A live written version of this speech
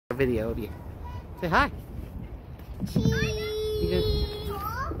video of you. Say hi.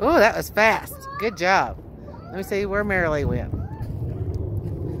 Oh, that was fast. Good job. Let me see where Marilee went.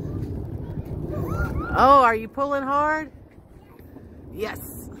 Oh, are you pulling hard?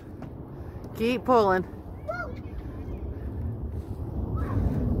 Yes. Keep pulling.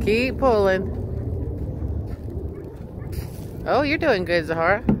 Keep pulling. Oh, you're doing good,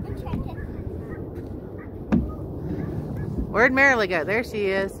 Zahara. Where'd Marilee go? There she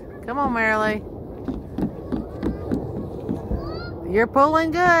is. Come on, Marilee. You're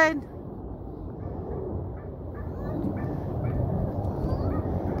pulling good.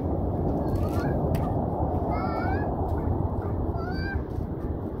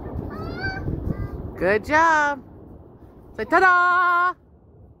 Good job. Say ta-da!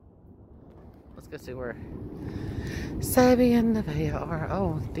 Let's go see where Sabby and Nevaeh are.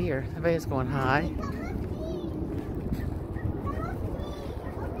 Oh dear, Nevaeh's going high.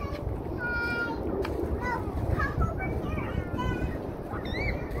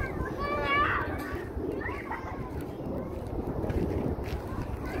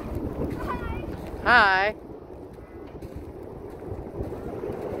 Hi.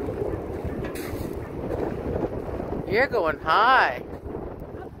 You're going high.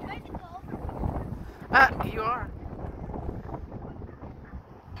 You are.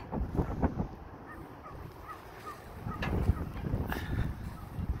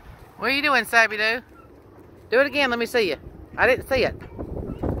 What are you doing, Sabby Doo? Do it again, let me see you. I didn't see it.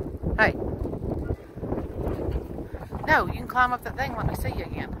 Hey. No, you can climb up that thing, let me see you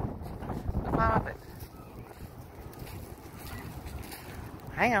again. Go climb up it.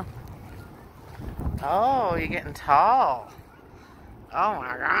 Hang on. Oh, you're getting tall. Oh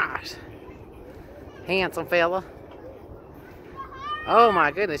my gosh. Handsome fella. Oh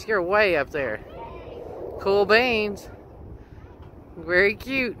my goodness, you're way up there. Cool beans. Very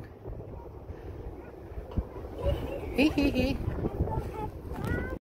cute. Hee hee hee.